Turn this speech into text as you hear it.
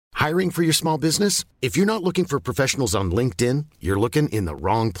Hiring for your small business? If you're not looking for professionals on LinkedIn, you're looking in the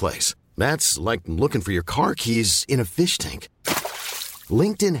wrong place. That's like looking for your car keys in a fish tank.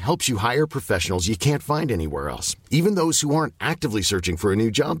 LinkedIn helps you hire professionals you can't find anywhere else, even those who aren't actively searching for a new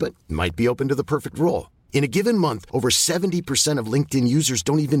job but might be open to the perfect role. In a given month, over 70% of LinkedIn users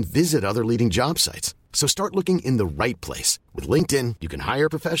don't even visit other leading job sites. So start looking in the right place. With LinkedIn, you can hire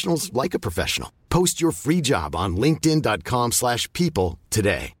professionals like a professional. Post your free job on linkedin.com/people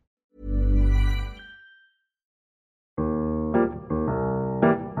today.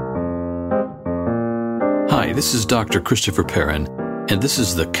 Hi, this is Dr. Christopher Perrin, and this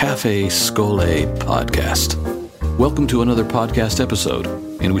is the Cafe Scolae podcast. Welcome to another podcast episode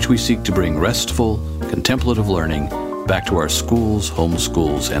in which we seek to bring restful, contemplative learning back to our schools,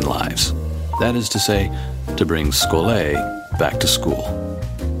 homeschools, and lives. That is to say, to bring Scolae back to school.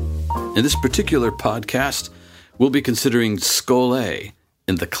 In this particular podcast, we'll be considering Scolae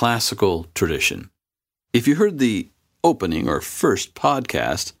in the classical tradition. If you heard the opening or first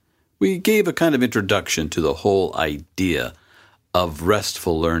podcast, we gave a kind of introduction to the whole idea of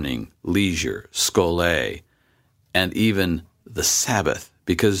restful learning, leisure, Scolae, and even the Sabbath,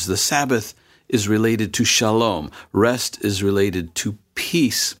 because the Sabbath is related to shalom. Rest is related to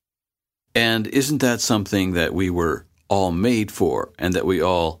peace. And isn't that something that we were all made for and that we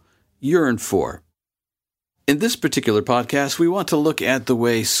all yearn for? In this particular podcast, we want to look at the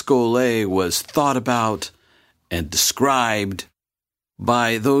way Scolae was thought about and described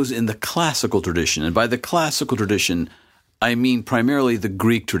by those in the classical tradition. And by the classical tradition, I mean primarily the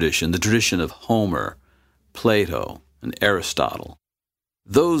Greek tradition, the tradition of Homer, Plato, and Aristotle.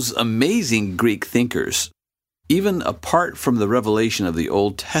 Those amazing Greek thinkers, even apart from the revelation of the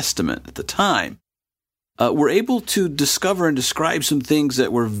Old Testament at the time, were able to discover and describe some things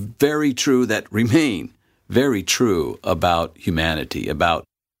that were very true, that remain very true about humanity, about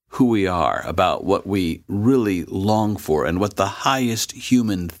who we are, about what we really long for, and what the highest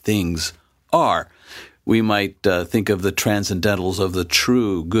human things are. We might think of the transcendentals of the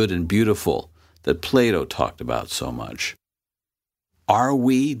true, good, and beautiful that Plato talked about so much. Are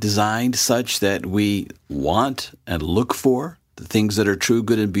we designed such that we want and look for the things that are true,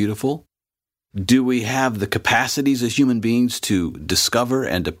 good, and beautiful? Do we have the capacities as human beings to discover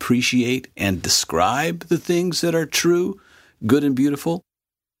and appreciate and describe the things that are true, good, and beautiful?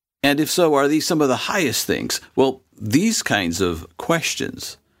 And if so, are these some of the highest things? Well, these kinds of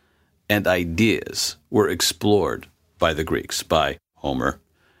questions and ideas were explored by the Greeks, by Homer,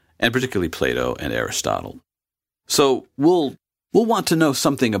 and particularly Plato and Aristotle. So we'll want to know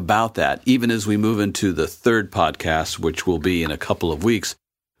something about that, even as we move into the third podcast, which will be in a couple of weeks,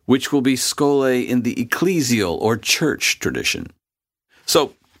 which will be Scolae in the ecclesial or church tradition.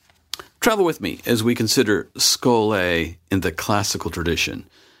 So travel with me as we consider Scolae in the classical tradition.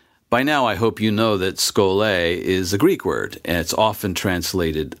 By now, I hope you know that Scolae is a Greek word, and it's often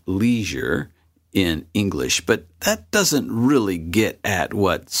translated leisure in English, but that doesn't really get at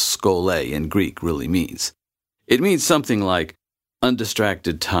what Scolae in Greek really means. It means something like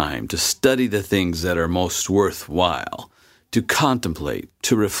undistracted time to study the things that are most worthwhile, to contemplate,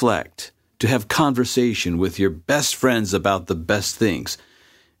 to reflect, to have conversation with your best friends about the best things,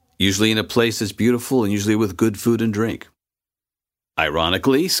 usually in a place that's beautiful and usually with good food and drink.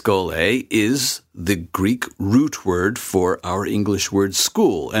 Ironically, Scolae is the Greek root word for our English word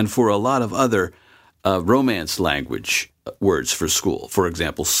school and for a lot of other Romance language words for school. For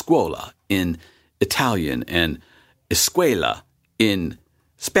example, scuola in Italian and escuela in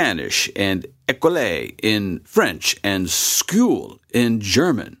Spanish and école in French and school in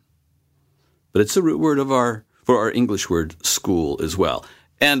German. But it's the root word for our English word school as well.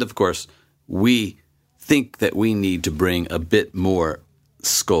 And of course, we think that we need to bring a bit more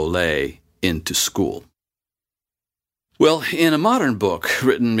Scolae into school. Well, in a modern book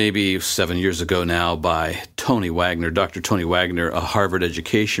written maybe 7 years ago now by Tony Wagner, Dr. Tony Wagner, a Harvard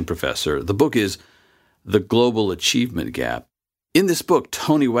education professor, the book is The Global Achievement Gap. In this book,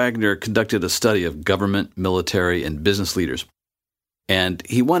 Tony Wagner conducted a study of government, military, and business leaders. And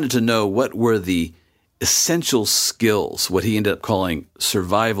he wanted to know what were the essential skills, what he ended up calling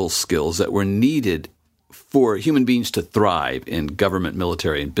survival skills, that were needed for human beings to thrive in government,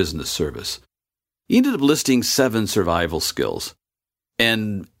 military, and business service. He ended up listing 7 survival skills.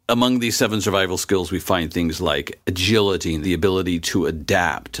 And among these 7 survival skills, we find things like agility, the ability to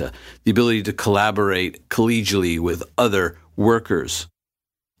adapt, the ability to collaborate collegially with other workers,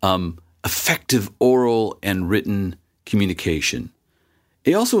 effective oral and written communication.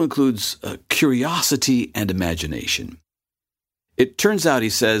 It also includes curiosity and imagination. It turns out, he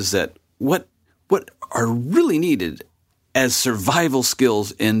says, that what are really needed as survival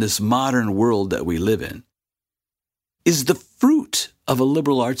skills in this modern world that we live in is the fruit of a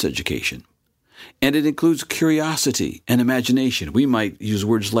liberal arts education. And it includes curiosity and imagination. We might use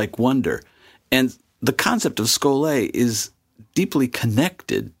words like wonder. And the concept of skole is deeply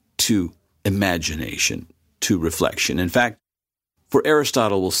connected to imagination, to reflection. In fact, for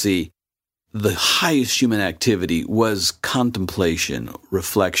Aristotle, we'll see the highest human activity was contemplation,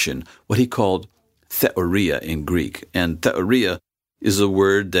 reflection, what he called theoria in Greek. And theoria is a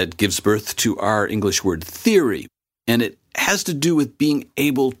word that gives birth to our English word theory. And it has to do with being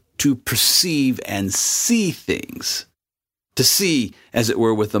able to perceive and see things, to see, as it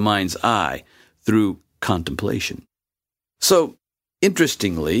were, with the mind's eye through contemplation. So,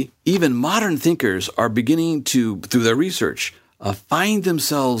 interestingly, even modern thinkers are beginning to, through their research, find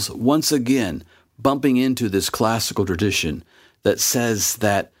themselves once again bumping into this classical tradition that says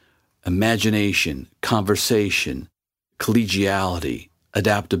that imagination, conversation, collegiality,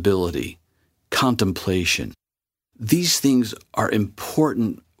 adaptability, contemplation, these things are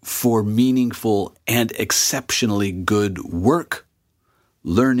important for meaningful and exceptionally good work,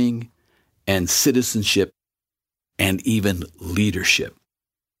 learning, and citizenship, and even leadership.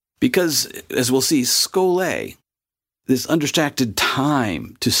 Because, as we'll see, skole, this undistracted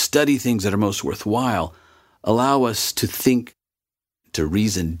time to study things that are most worthwhile, allow us to think, to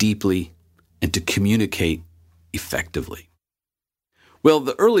reason deeply, and to communicate effectively. Well,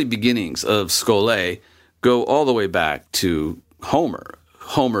 the early beginnings of skole go all the way back to Homer.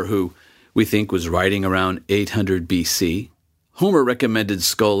 Homer, who we think was writing around 800 BC. Homer recommended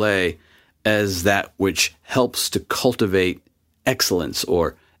skole as that which helps to cultivate excellence,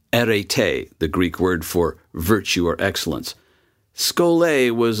 or arete, the Greek word for virtue or excellence.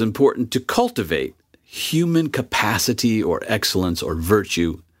 Skole was important to cultivate human capacity or excellence or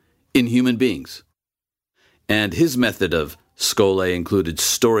virtue in human beings. And his method of skole included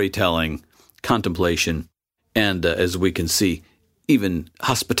storytelling, contemplation, and, as we can see, even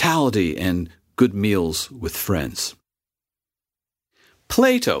hospitality and good meals with friends.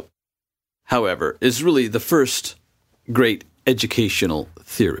 Plato, however, is really the first great educational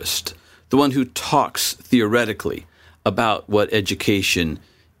theorist, the one who talks theoretically about what education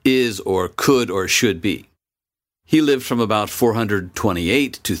is or could or should be. He lived from about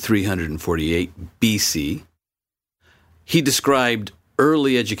 428 to 348 BC. He described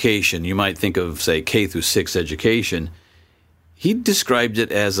early education, you might think of, say, K through 6 education. He described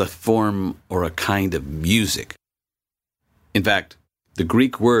it as a form or a kind of music. In fact, the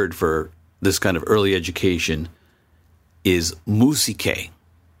Greek word for this kind of early education is musike.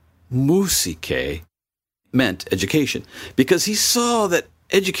 Musike meant education, because he saw that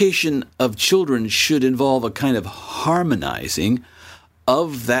education of children should involve a kind of harmonizing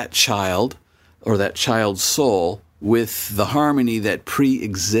of that child or that child's soul with the harmony that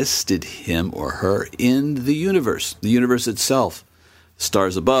pre-existed him or her in the universe itself.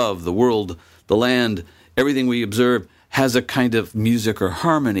 Stars above, the world, the land, everything we observe has a kind of music or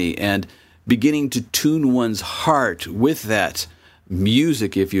harmony, and beginning to tune one's heart with that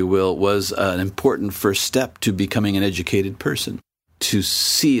music, if you will, was an important first step to becoming an educated person, to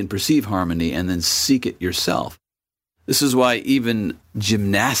see and perceive harmony and then seek it yourself. This is why even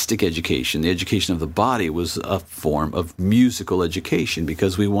gymnastic education, the education of the body, was a form of musical education,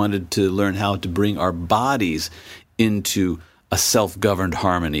 because we wanted to learn how to bring our bodies into a self-governed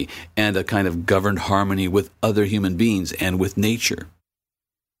harmony and a kind of governed harmony with other human beings and with nature.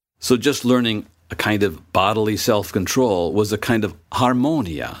 So just learning a kind of bodily self-control was a kind of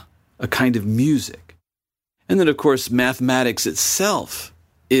harmonia, a kind of music. And then, of course, mathematics itself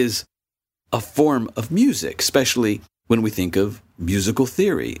is a form of music, especially when we think of musical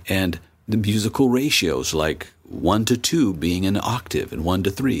theory and the musical ratios like 1 to 2 being an octave, and 1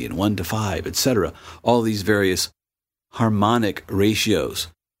 to 3, and 1 to 5, etc. All these various harmonic ratios,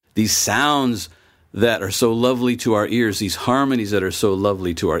 these sounds that are so lovely to our ears, these harmonies that are so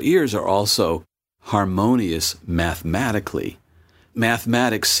lovely to our ears, are also harmonious mathematically.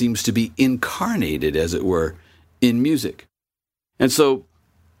 Mathematics seems to be incarnated, as it were, in music. And so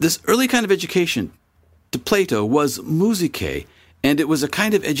this early kind of education to Plato was musike, and it was a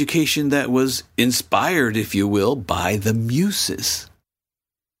kind of education that was inspired, if you will, by the muses.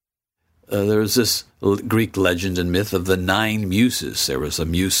 There was this Greek legend and myth of the 9 muses. There was a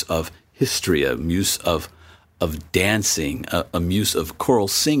muse of history, a muse of dancing, a muse of choral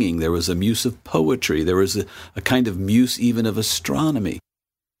singing. There was a muse of poetry. There was a kind of muse even of astronomy.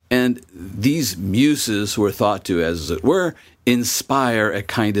 And these muses were thought to, as it were, inspire a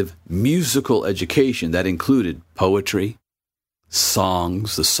kind of musical education that included poetry,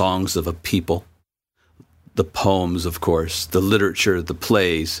 songs, the songs of a people, the poems, of course, the literature, the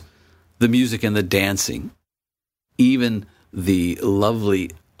plays, the music and the dancing, even the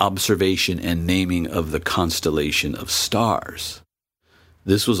lovely observation and naming of the constellation of stars.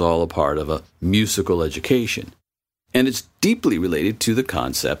 This was all a part of a musical education. And it's deeply related to the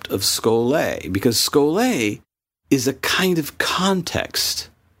concept of skole, because skole is a kind of context,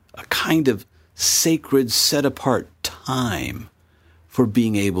 a kind of sacred, set-apart time for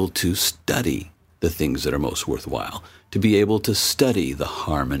being able to study the things that are most worthwhile, to be able to study the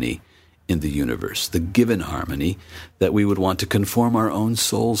harmony in the universe, the given harmony that we would want to conform our own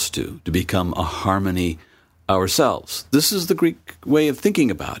souls to become a harmony ourselves. This is the Greek way of thinking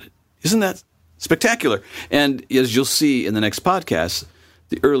about it. Isn't that spectacular? And as you'll see in the next podcast,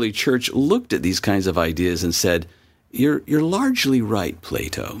 the early church looked at these kinds of ideas and said, you're largely right,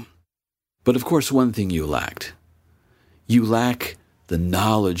 Plato. But of course, one thing you lacked. You lack the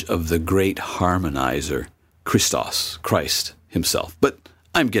knowledge of the great harmonizer, Christos, Christ himself. But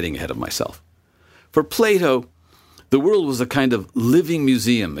I'm getting ahead of myself. For Plato, the world was a kind of living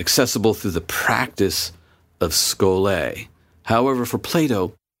museum accessible through the practice of skole. However, for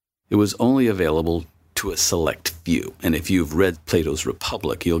Plato, it was only available to a select few. And if you've read Plato's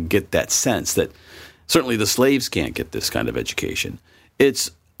Republic, you'll get that sense that certainly the slaves can't get this kind of education.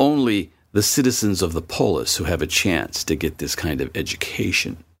 It's only the citizens of the polis who have a chance to get this kind of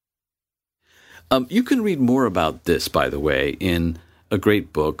education. You can read more about this, by the way, in a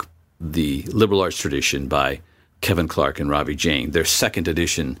great book, The Liberal Arts Tradition by Kevin Clark and Ravi Jain. Their second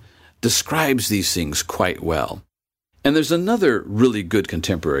edition describes these things quite well. And there's another really good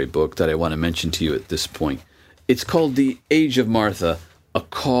contemporary book that I want to mention to you at this point. It's called The Age of Martha, A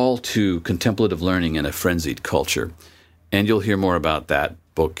Call to Contemplative Learning in a Frenzied Culture. And you'll hear more about that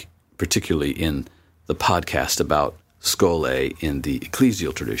book, particularly in the podcast about skole in the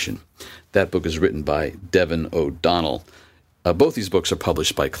ecclesial tradition. That book is written by Devin O'Donnell. Both these books are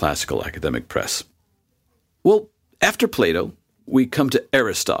published by Classical Academic Press. Well, after Plato, we come to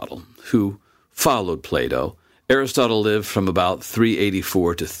Aristotle, who followed Plato. Aristotle lived from about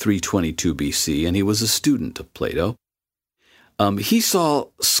 384 to 322 BC, and he was a student of Plato. He saw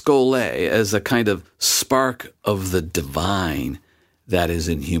skole as a kind of spark of the divine that is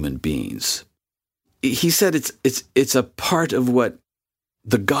in human beings. He said it's a part of what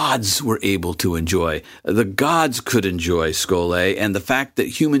the gods were able to enjoy. The gods could enjoy skole, and the fact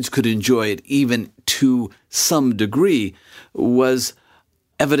that humans could enjoy it even to some degree was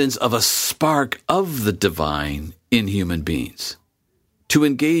evidence of a spark of the divine in human beings. To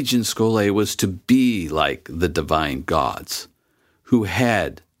engage in skole was to be like the divine gods, who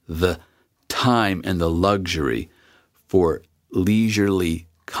had the time and the luxury for leisurely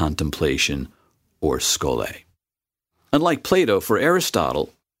contemplation or skole. Unlike Plato, for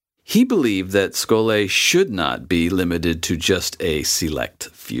Aristotle, he believed that skole should not be limited to just a select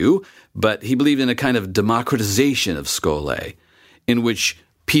few, but he believed in a kind of democratization of skole, in which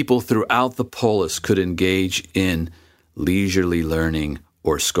people throughout the polis could engage in leisurely learning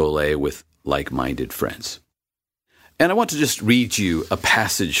or skole with like-minded friends. And I want to just read you a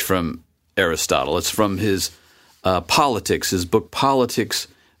passage from Aristotle. It's from his Politics, his book Politics,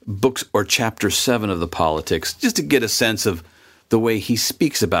 books or chapter 7 of the Politics, just to get a sense of the way he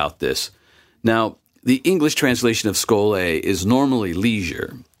speaks about this. Now, the English translation of skole is normally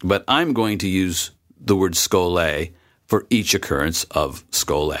leisure, but I'm going to use the word skole for each occurrence of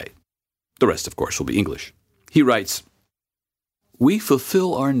skole. The rest, of course, will be English. He writes, "We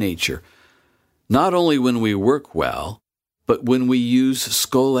fulfill our nature not only when we work well, but when we use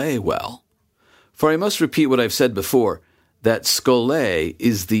skole well. For I must repeat what I've said before, that skole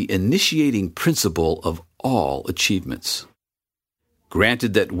is the initiating principle of all achievements.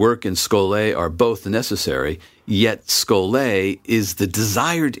 Granted that work and skole are both necessary, yet skole is the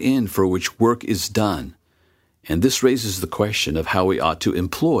desired end for which work is done. And this raises the question of how we ought to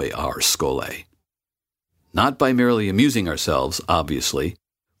employ our skole. Not by merely amusing ourselves, obviously,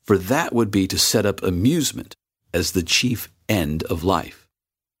 for that would be to set up amusement as the chief end of life.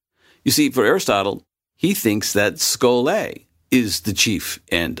 You see, for Aristotle, he thinks that skole is the chief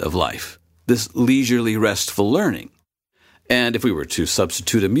end of life, this leisurely, restful learning. And if we were to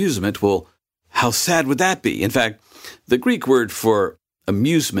substitute amusement, well, how sad would that be? In fact, the Greek word for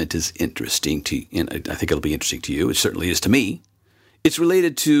amusement is interesting to you, and I think it'll be interesting to you. It certainly is to me. It's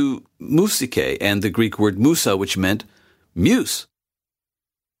related to musike and the Greek word musa, which meant muse.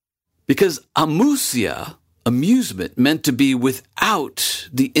 Because amusia, amusement, meant to be without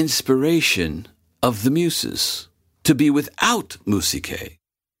the inspiration of the muses, to be without musike.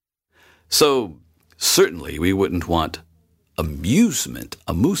 So certainly we wouldn't want amusement,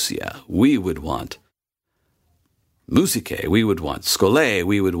 amusia. We would want musicae, we would want scholae,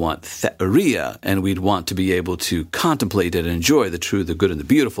 we would want theoria, and we'd want to be able to contemplate and enjoy the true, the good, and the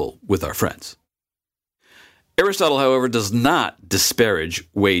beautiful with our friends. Aristotle, however, does not disparage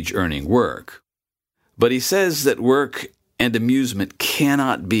wage-earning work, but he says that work and amusement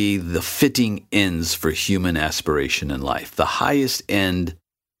cannot be the fitting ends for human aspiration in life. The highest end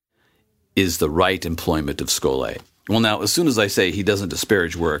is the right employment of scholae. Well, now, as soon as I say he doesn't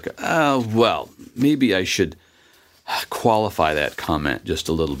disparage work, maybe I should qualify that comment just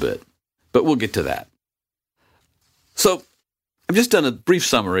a little bit. But we'll get to that. So, I've just done a brief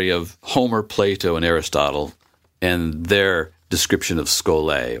summary of Homer, Plato, and Aristotle and their description of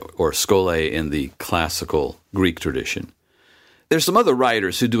scholae, or scholae in the classical Greek tradition. There's some other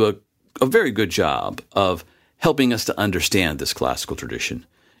writers who do a very good job of helping us to understand this classical tradition.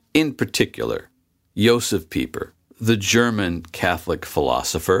 In particular, Josef Pieper, the German Catholic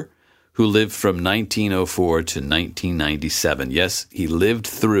philosopher who lived from 1904 to 1997. Yes, he lived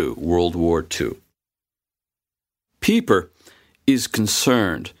through World War II. Pieper is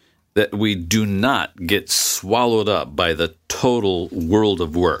concerned that we do not get swallowed up by the total world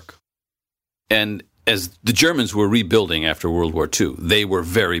of work. And as the Germans were rebuilding after World War II, they were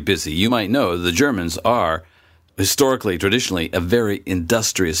very busy. You might know the Germans are historically, traditionally, a very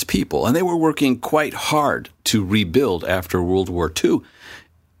industrious people, and they were working quite hard to rebuild after World War II.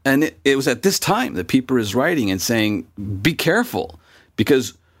 And it was at this time that Pieper is writing and saying, be careful,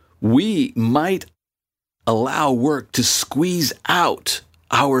 because we might allow work to squeeze out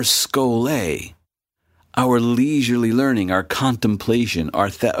our scholae, our leisurely learning, our contemplation, our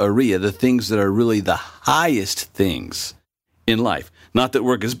theoria, the things that are really the highest things in life. Not that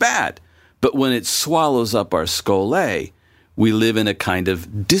work is bad, but when it swallows up our scholae, we live in a kind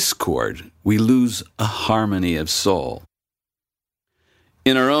of discord. We lose a harmony of soul.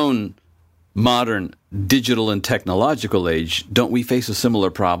 In our own modern digital and technological age, don't we face a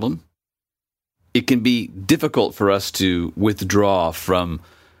similar problem? It can be difficult for us to withdraw from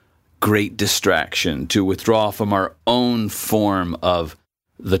great distraction, to withdraw from our own form of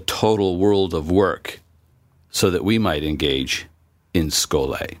the total world of work, so that we might engage in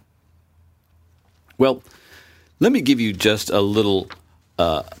scholae. Well, let me give you just a little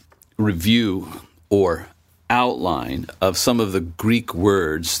review or outline of some of the Greek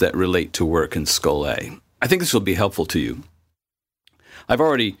words that relate to work and scholae. I think this will be helpful to you. I've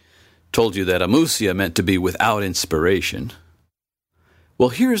already told you that amusia meant to be without inspiration. Well,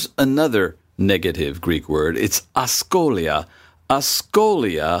 here's another negative Greek word. It's askolia.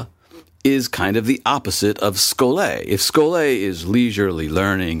 Askolia is kind of the opposite of scholae. If scholae is leisurely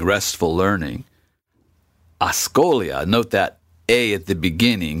learning, restful learning, askolia, note that A at the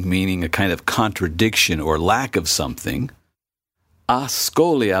beginning, meaning a kind of contradiction or lack of something.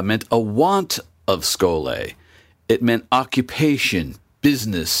 Askolia meant a want of scholae. It meant occupation,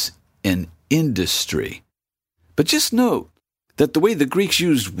 business, and industry. But just note that the way the Greeks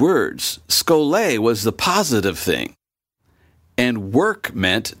used words, scholae was the positive thing, and work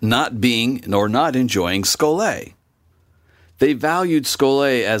meant not being nor not enjoying scholae. They valued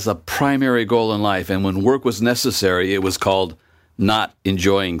scholae as a primary goal in life, and when work was necessary, it was called not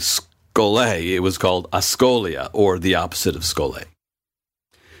enjoying scholae. It was called askolia, or the opposite of scholae.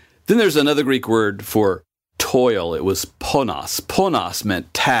 Then there's another Greek word for toil. It was ponos. Ponos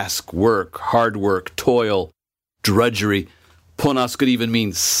meant task, work, hard work, toil, drudgery. Ponos could even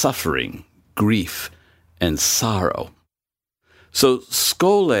mean suffering, grief, and sorrow. So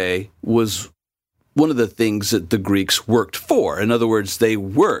scholae was one of the things that the Greeks worked for. In other words, they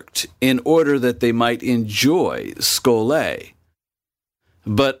worked in order that they might enjoy scholae.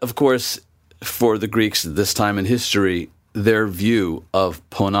 But, of course, for the Greeks at this time in history, their view of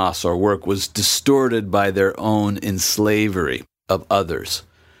ponos, or work, was distorted by their own enslavery of others,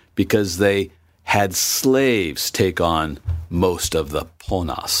 because they had slaves take on most of the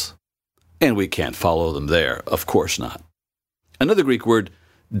ponos. And we can't follow them there, of course not. Another Greek word,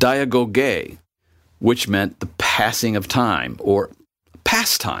 diagoge, which meant the passing of time or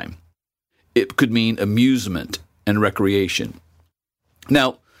pastime. It could mean amusement and recreation.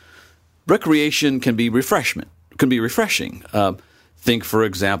 Now, recreation can be refreshing. Think, for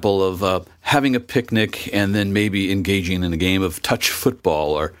example, of having a picnic and then maybe engaging in a game of touch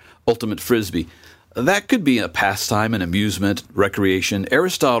football or ultimate frisbee. That could be a pastime, an amusement, recreation.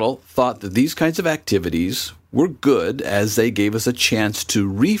 Aristotle thought that these kinds of activities were good as they gave us a chance to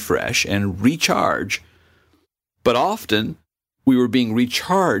refresh and recharge. But often, we were being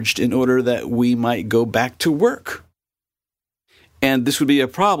recharged in order that we might go back to work. And this would be a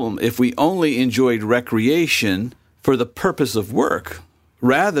problem if we only enjoyed recreation for the purpose of work,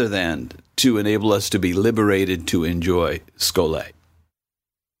 rather than to enable us to be liberated to enjoy skole.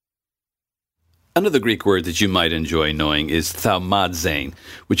 Another Greek word that you might enjoy knowing is thaumazein,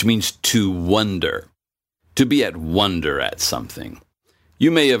 which means to wonder, to be at wonder at something.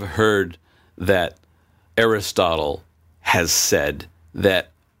 You may have heard that Aristotle has said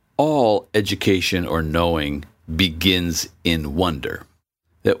that all education or knowing begins in wonder.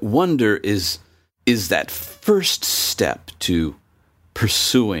 That wonder is that first step to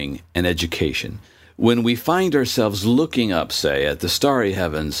pursuing an education. When we find ourselves looking up, say, at the starry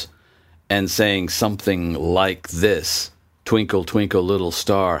heavens and saying something like this, "Twinkle, twinkle, little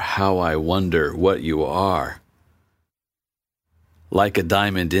star, how I wonder what you are. Like a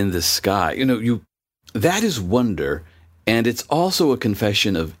diamond in the sky." That is wonder, and it's also a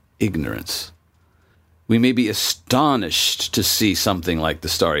confession of ignorance. We may be astonished to see something like the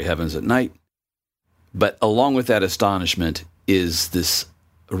starry heavens at night, but along with that astonishment is this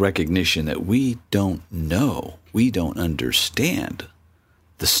recognition that we don't know, we don't understand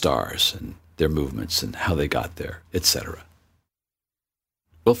the stars and their movements and how they got there, etc.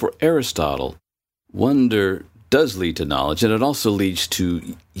 Well, for Aristotle, wonder does lead to knowledge, and it also leads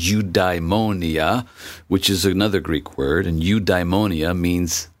to eudaimonia, which is another Greek word, and eudaimonia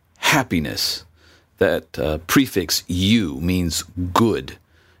means happiness. That prefix eu means good,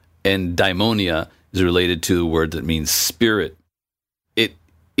 and daimonia is related to a word that means spirit.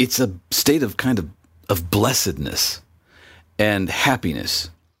 It's a state of of blessedness and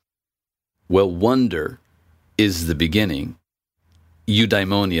happiness. Well, wonder is the beginning,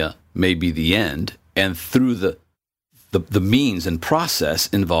 eudaimonia may be the end, and through the means and process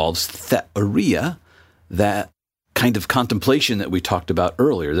involves theoria, that kind of contemplation that we talked about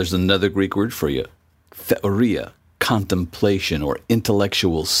earlier. There's another Greek word for you, theoria, contemplation or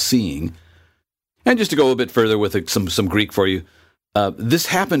intellectual seeing. And just to go a bit further with some Greek for you, this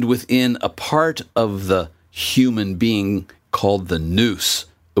happened within a part of the human being called the nous.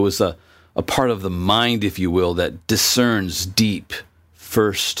 It was a part of the mind, if you will, that discerns deep,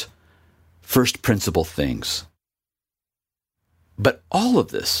 first principle things. But all of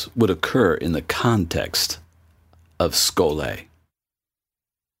this would occur in the context of skole.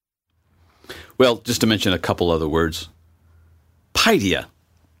 Well, just to mention a couple other words. Paideia.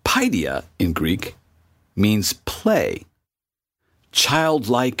 Paideia in Greek means play,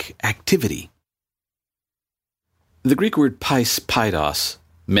 childlike activity. The Greek word paidos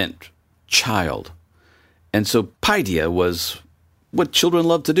meant child. And so paideia was what children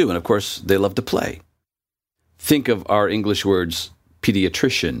love to do, and of course, they love to play. Think of our English words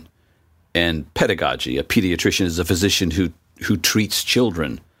pediatrician and pedagogy. A pediatrician is a physician who treats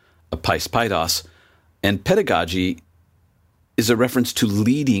children, a paidos, and pedagogy is a reference to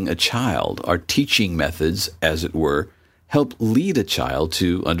leading a child. Our teaching methods, as it were, help lead a child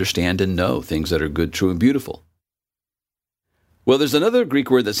to understand and know things that are good, true, and beautiful. Well, there's another Greek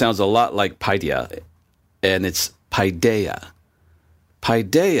word that sounds a lot like paideia, and it's paideia.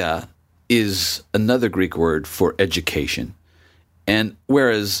 Paideia is another Greek word for education. And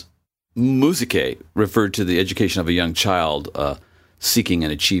whereas musike referred to the education of a young child seeking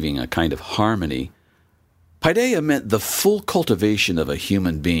and achieving a kind of harmony, paideia meant the full cultivation of a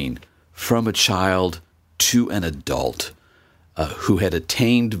human being from a child to an adult who had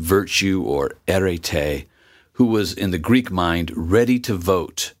attained virtue or arete, who was in the Greek mind ready to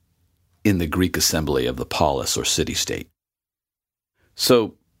vote in the Greek assembly of the polis or city-state.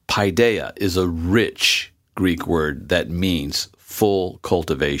 So paideia is a rich Greek word that means full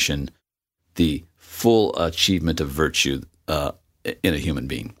cultivation, the full achievement of virtue in a human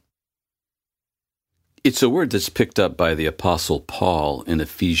being. It's a word that's picked up by the Apostle Paul in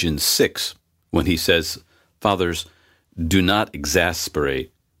Ephesians 6 when he says, "Fathers, do not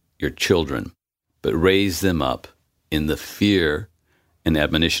exasperate your children, but raise them up in the fear and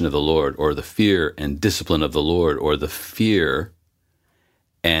admonition of the Lord," or the fear and discipline of the Lord, or the fear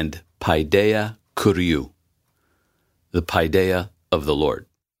and paideia kuriou, the paideia of the Lord.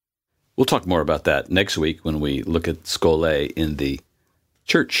 We'll talk more about that next week when we look at skole in the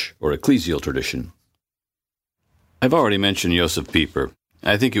church or ecclesial tradition. I've already mentioned Josef Pieper.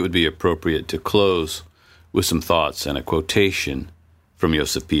 I think it would be appropriate to close with some thoughts and a quotation from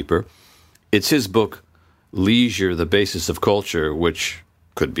Josef Pieper. It's his book, Leisure, the Basis of Culture, which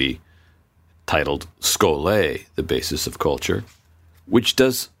could be titled Skole, the Basis of Culture, which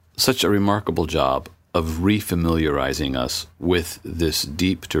does such a remarkable job of refamiliarizing us with this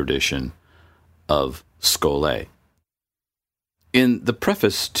deep tradition of skole. In the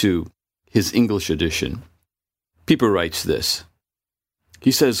preface to his English edition, Pieper writes this.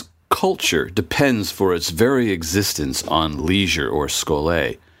 He says, "Culture depends for its very existence on leisure or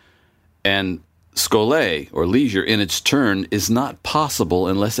skole, And skole, or leisure, in its turn, is not possible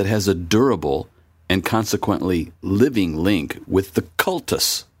unless it has a durable and consequently living link with the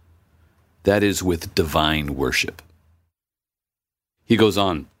cultus, that is, with divine worship. He goes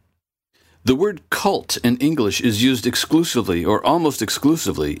on, the word cult in English is used exclusively or almost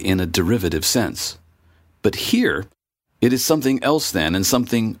exclusively in a derivative sense. But here, it is something else than and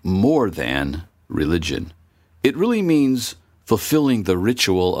something more than religion. It really means fulfilling the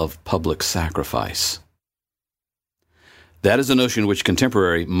ritual of public sacrifice. That is a notion which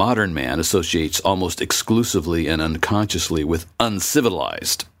contemporary modern man associates almost exclusively and unconsciously with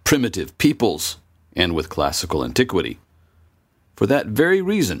uncivilized, primitive peoples and with classical antiquity. For that very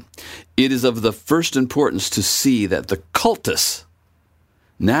reason, it is of the first importance to see that the cultus,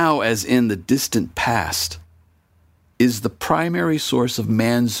 now as in the distant past, is the primary source of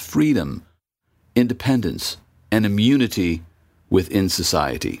man's freedom, independence, and immunity within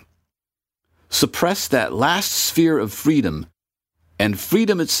society. Suppress that last sphere of freedom, and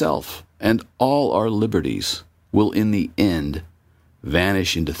freedom itself and all our liberties will in the end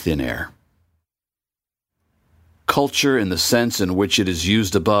vanish into thin air. Culture, in the sense in which it is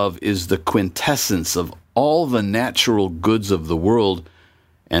used above, is the quintessence of all the natural goods of the world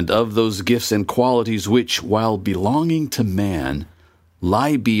and of those gifts and qualities which, while belonging to man,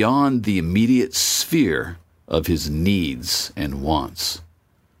 lie beyond the immediate sphere of his needs and wants.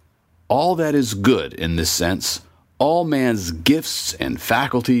 All that is good in this sense, all man's gifts and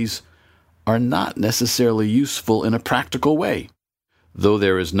faculties, are not necessarily useful in a practical way, though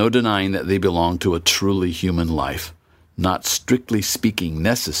there is no denying that they belong to a truly human life, not strictly speaking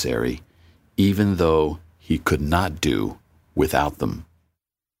necessary, even though he could not do without them.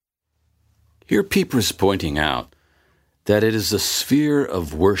 Here Pieper is pointing out that it is a sphere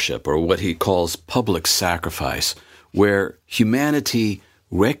of worship, or what he calls public sacrifice, where humanity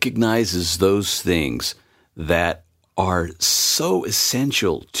recognizes those things that are so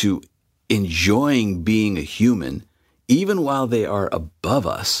essential to enjoying being a human, even while they are above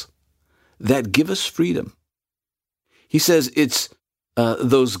us, that give us freedom. He says it's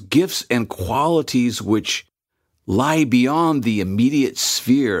those gifts and qualities which lie beyond the immediate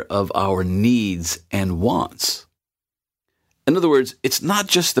sphere of our needs and wants. In other words, it's not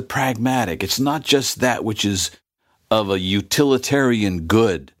just the pragmatic, it's not just that which is of a utilitarian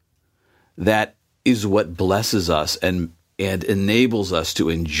good that is what blesses us and enables us to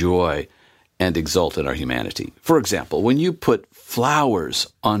enjoy and exult in our humanity. For example, when you put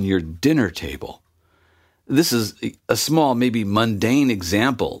flowers on your dinner table, this is a small, maybe mundane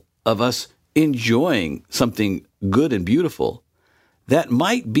example of us enjoying something good and beautiful that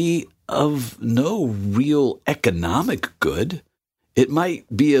might be of no real economic good. It might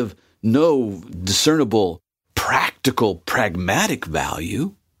be of no discernible practical, pragmatic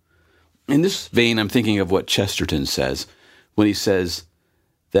value. In this vein, I'm thinking of what Chesterton says when he says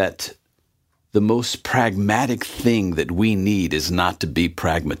that the most pragmatic thing that we need is not to be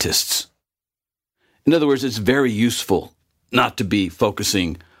pragmatists. In other words, it's very useful not to be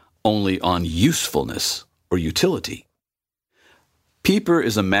focusing only on usefulness or utility. Pieper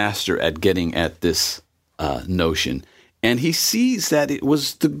is a master at getting at this notion, and he sees that it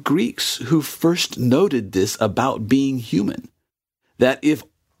was the Greeks who first noted this about being human, that if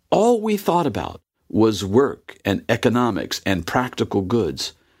all we thought about was work and economics and practical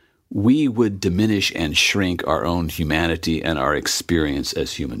goods, we would diminish and shrink our own humanity and our experience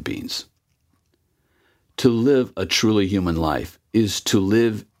as human beings. To live a truly human life is to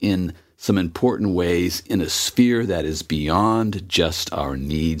live in some important ways in a sphere that is beyond just our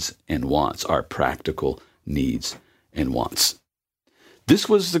needs and wants, our practical needs and wants. This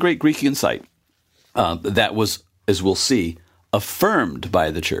was the great Greek insight that was, as we'll see, affirmed by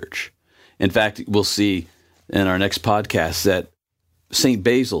the church. In fact, we'll see in our next podcast that St.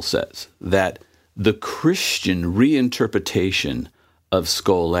 Basil says that the Christian reinterpretation of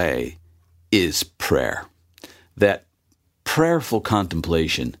skole is prayer, that prayerful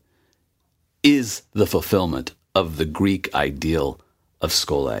contemplation is the fulfillment of the Greek ideal of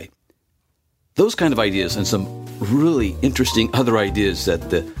skole. Those kind of ideas and some really interesting other ideas that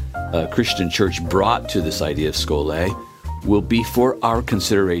the Christian church brought to this idea of skole will be for our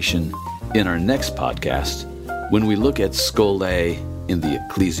consideration in our next podcast when we look at skole in the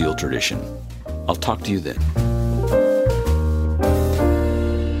ecclesial tradition. I'll talk to you then.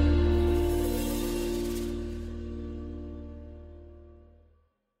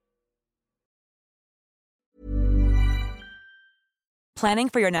 Planning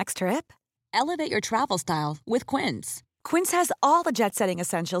for your next trip? Elevate your travel style with Quince. Quince has all the jet-setting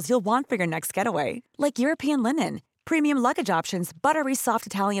essentials you'll want for your next getaway, like European linen, premium luggage options, buttery soft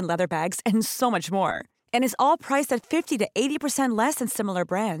Italian leather bags, and so much more. And is all priced at 50 to 80% less than similar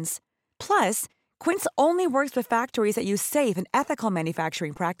brands. Plus, Quince only works with factories that use safe and ethical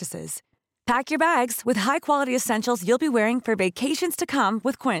manufacturing practices. Pack your bags with high-quality essentials you'll be wearing for vacations to come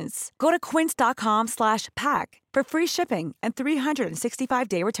with Quince. Go to quince.com/pack for free shipping and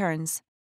 365-day returns.